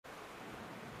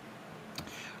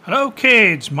Hello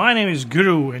kids, my name is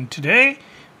Guru and today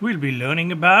we'll be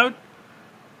learning about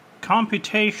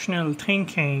computational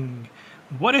thinking.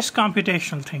 What is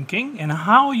computational thinking and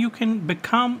how you can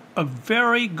become a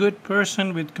very good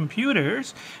person with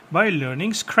computers by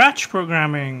learning Scratch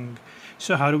programming.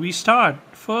 So how do we start?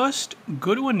 First,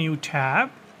 go to a new tab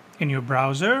in your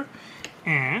browser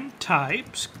and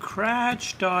type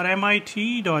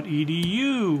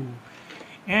scratch.mit.edu.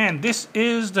 And this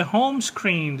is the home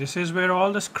screen. This is where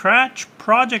all the Scratch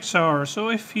projects are. So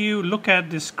if you look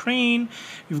at this screen,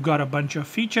 you've got a bunch of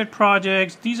featured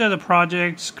projects. These are the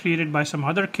projects created by some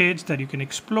other kids that you can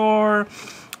explore.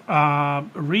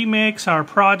 Remix are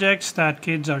projects that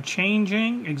kids are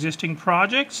changing, existing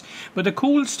projects. But the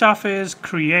cool stuff is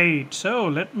create. So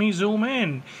let me zoom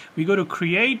in. We go to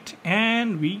create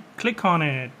and we click on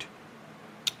it.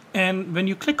 And when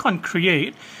you click on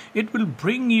create, it will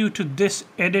bring you to this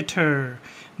editor.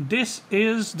 This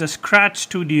is the Scratch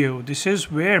Studio. This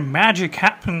is where magic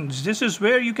happens. This is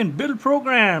where you can build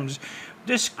programs.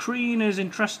 This screen is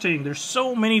interesting. There's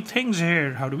so many things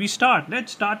here. How do we start?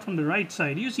 Let's start from the right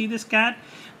side. You see this cat?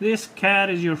 This cat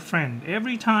is your friend.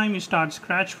 Every time you start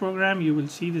Scratch program, you will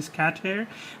see this cat here.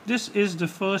 This is the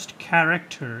first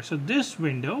character. So this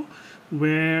window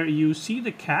where you see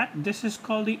the cat, this is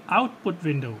called the output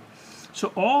window.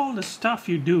 So all the stuff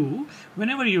you do,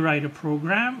 whenever you write a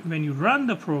program, when you run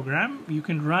the program, you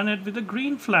can run it with a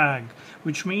green flag,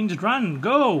 which means run,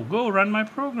 go run my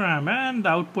program, and the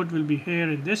output will be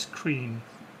here in this screen.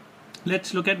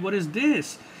 Let's look at what is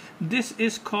this. This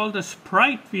is called a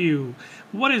sprite view.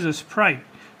 What is a sprite?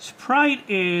 Sprite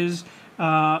is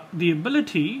the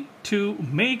ability to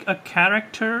make a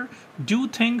character do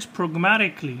things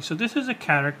programmatically. So this is a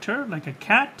character like a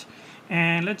cat,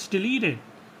 and let's delete it.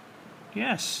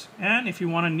 Yes, and if you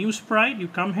want a new sprite, you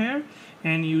come here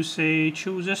and you say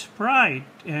choose a sprite,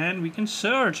 and we can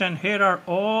search, and here are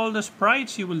all the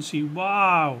sprites you will see.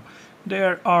 Wow,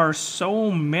 there are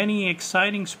so many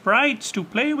exciting sprites to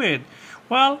play with.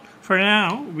 Well, for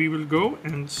now we will go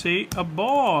and say a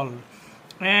ball,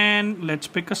 and let's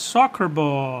pick a soccer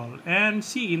ball, and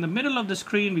see in the middle of the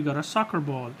screen we got a soccer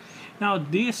ball. Now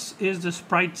this is the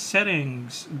sprite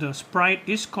settings. The sprite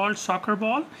is called soccer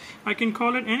ball. I can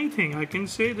call it anything. I can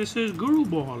say this is Guru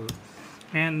ball.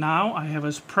 And now I have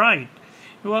a sprite.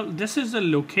 Well, this is the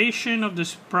location of the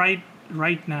sprite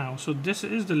right now. So this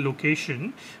is the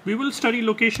location. We will study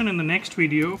location in the next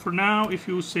video. For now, if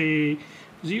you say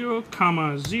 0,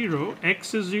 0,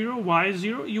 x is 0, y is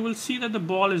 0, you will see that the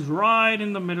ball is right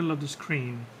in the middle of the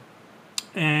screen.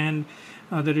 And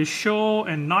there is show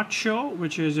and not show,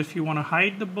 which is if you want to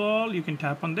hide the ball, you can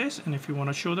tap on this, and if you want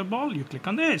to show the ball, you click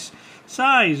on this.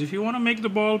 Size, if you want to make the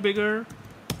ball bigger,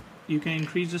 you can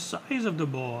increase the size of the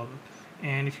ball,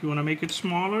 and if you want to make it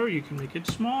smaller, you can make it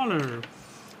smaller.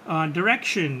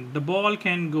 Direction, the ball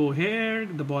can go here,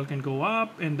 the ball can go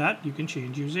up, and that you can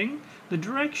change using the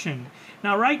direction.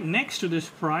 Now right next to this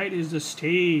sprite is the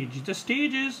stage. The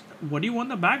stage is what do you want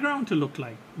the background to look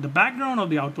like. The background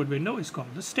of the output window is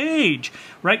called the stage.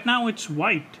 Right now it's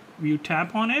white. You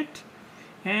tap on it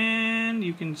and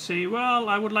you can say, well,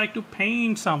 I would like to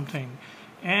paint something.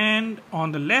 And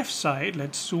on the left side,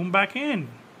 let's zoom back in.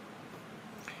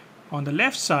 On the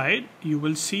left side you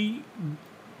will see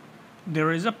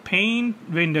there is a paint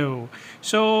window.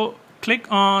 So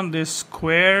click on this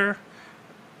square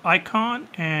icon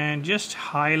and just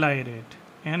highlight it.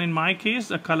 And in my case,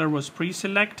 the color was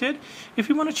pre-selected. If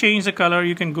you want to change the color,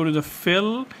 you can go to the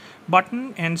fill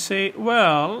button and say,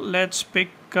 well, let's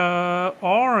pick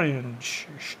orange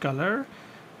color.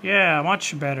 Yeah,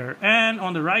 much better. And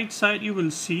on the right side, you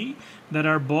will see that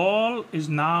our ball is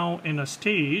now in a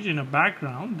stage, in a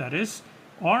background that is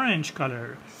orange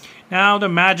color. Now the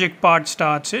magic part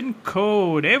starts in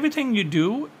code. Everything you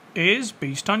do is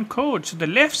based on code. So the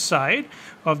left side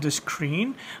of the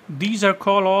screen, these are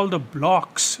called all the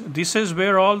blocks. This is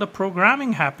where all the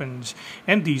programming happens,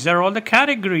 and these are all the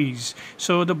categories.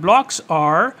 So the blocks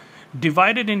are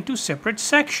divided into separate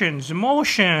sections.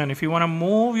 Motion, if you want to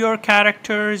move your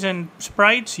characters and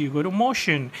sprites, you go to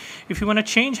motion. If you want to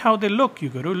change how they look, you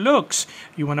go to looks.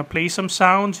 You want to play some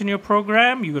sounds in your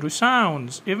program, you go to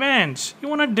sounds. Events, you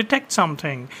want to detect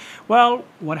something. Well,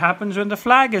 what happens when the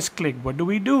flag is clicked? What do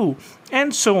we do?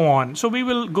 And so on. So we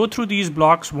will go through these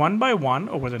blocks one by one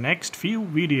over the next few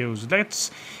videos. Let's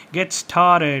get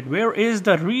started. Where is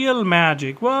the real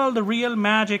magic? Well, the real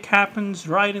magic happens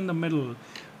right in the middle.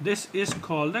 This is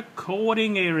called the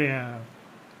coding area.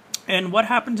 And what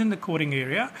happens in the coding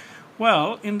area?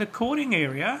 Well, in the coding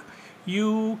area,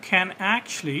 you can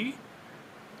actually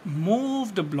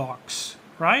move the blocks,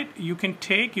 right? You can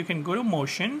go to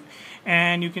motion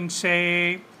and you can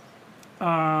say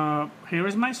here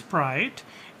is my sprite,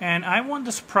 and I want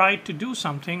the sprite to do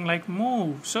something like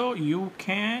move. So you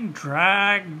can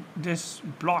drag this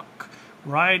block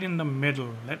right in the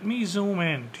middle. Let me zoom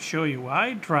in to show you.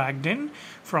 I dragged in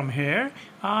from here.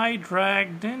 I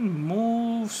dragged in,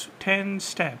 moves 10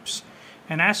 steps.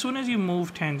 And as soon as you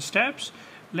move 10 steps,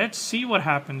 let's see what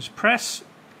happens. Press,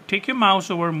 take your mouse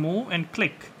over, move, and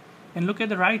click. And look at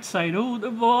the right side. Oh,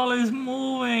 the ball is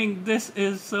moving. This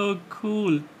is so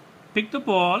cool. Pick the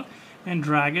ball and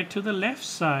drag it to the left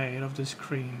side of the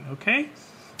screen. Okay?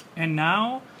 And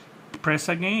now press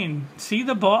again. See,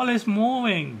 the ball is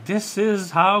moving. This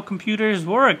is how computers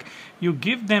work. You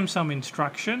give them some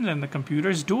instructions and the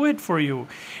computers do it for you.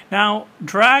 Now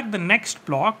drag the next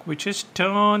block, which is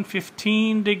turn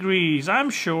 15 degrees. I'm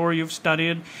sure you've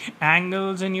studied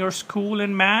angles in your school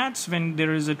in maths. When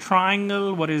there is a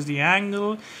triangle, what is the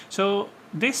angle? So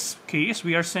this case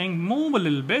we are saying move a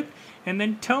little bit and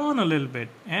then turn a little bit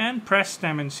and press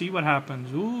them and see what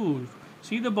happens. Ooh.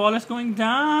 See, the ball is going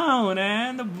down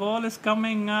and the ball is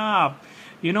coming up.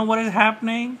 You know what is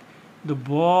happening? The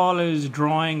ball is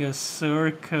drawing a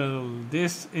circle.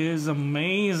 This is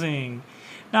amazing.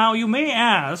 Now you may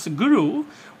ask, Guru,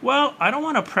 well, I don't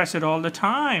want to press it all the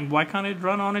time. Why can't it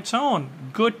run on its own?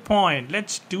 Good point.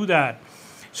 Let's do that.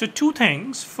 So two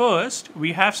things. First,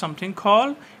 we have something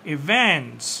called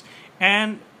events.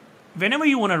 And whenever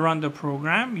you want to run the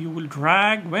program, you will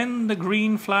drag when the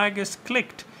green flag is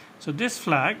clicked. So this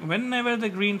flag, whenever the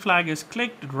green flag is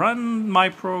clicked, run my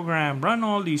program, run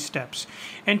all these steps.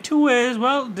 And two is,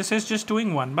 well, this is just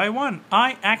doing one by one.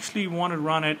 I actually want to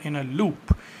run it in a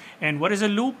loop. And what is a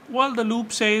loop? Well, the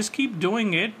loop says keep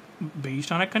doing it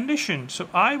based on a condition. So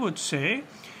I would say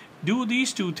do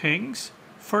these two things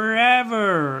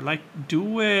forever, like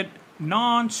do it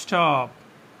non-stop.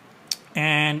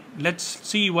 And let's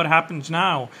see what happens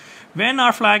now. When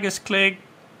our flag is clicked,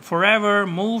 forever,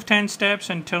 move 10 steps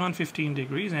and turn 15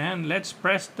 degrees, and let's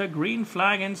press the green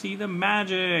flag and see the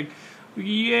magic.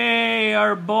 Yay,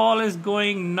 our ball is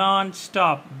going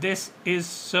non-stop. This is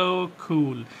so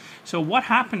cool. So what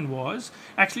happened was,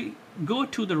 actually go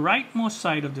to the rightmost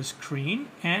side of the screen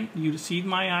and you see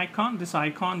my icon, this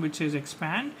icon which says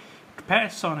expand.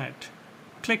 Press on it,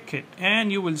 click it,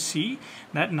 and you will see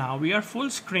that now we are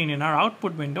full screen in our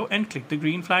output window, and click the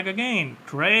green flag again.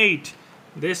 Great.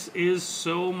 This is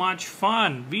so much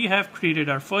fun. We have created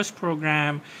our first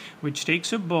program which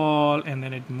takes a ball and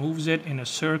then it moves it in a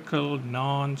circle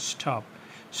non-stop.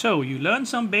 So you learn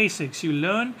some basics. You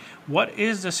learn what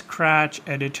is the Scratch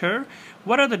editor,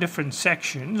 what are the different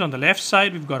sections. On the left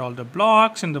side we've got all the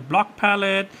blocks in the block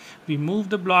palette. We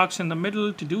move the blocks in the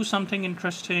middle to do something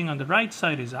interesting. On the right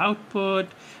side is output.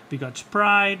 We got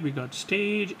sprite, we got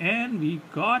stage, and we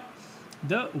got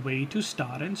the way to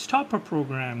start and stop a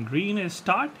program. Green is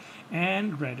start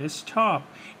and red is stop.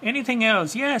 Anything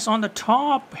else? Yes, on the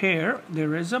top here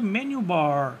there is a menu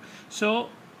bar. So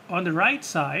on the right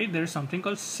side there's something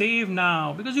called save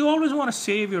now, because you always want to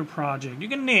save your project. You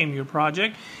can name your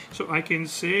project. So I can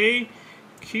say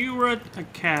Kirat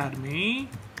Academy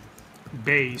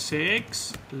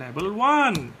Basics Level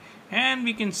 1. And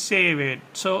we can save it.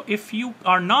 So if you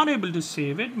are not able to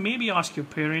save it, maybe ask your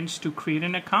parents to create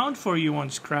an account for you on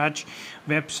Scratch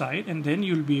website, and then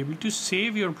you'll be able to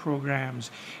save your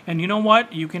programs. And you know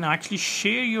what? You can actually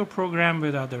share your program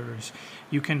with others.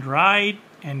 You can write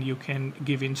and you can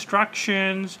give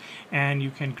instructions and you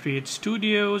can create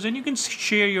studios and you can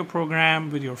share your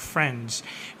program with your friends.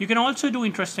 You can also do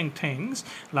interesting things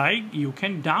like you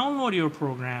can download your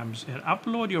programs and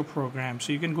upload your programs.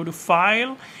 So you can go to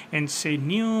File and say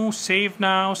New, Save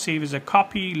Now, save as a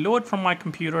copy, load from my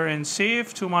computer and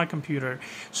save to my computer.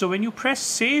 So when you press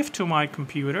Save to my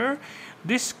computer,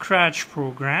 this Scratch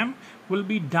program will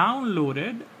be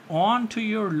downloaded onto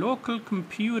your local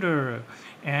computer,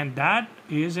 and that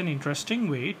is an interesting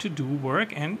way to do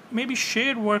work and maybe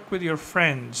share work with your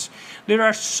friends. There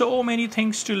are so many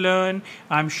things to learn.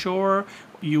 I'm sure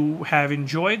you have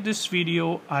enjoyed this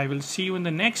video. I will see you in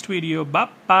the next video. Bye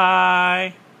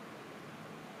bye.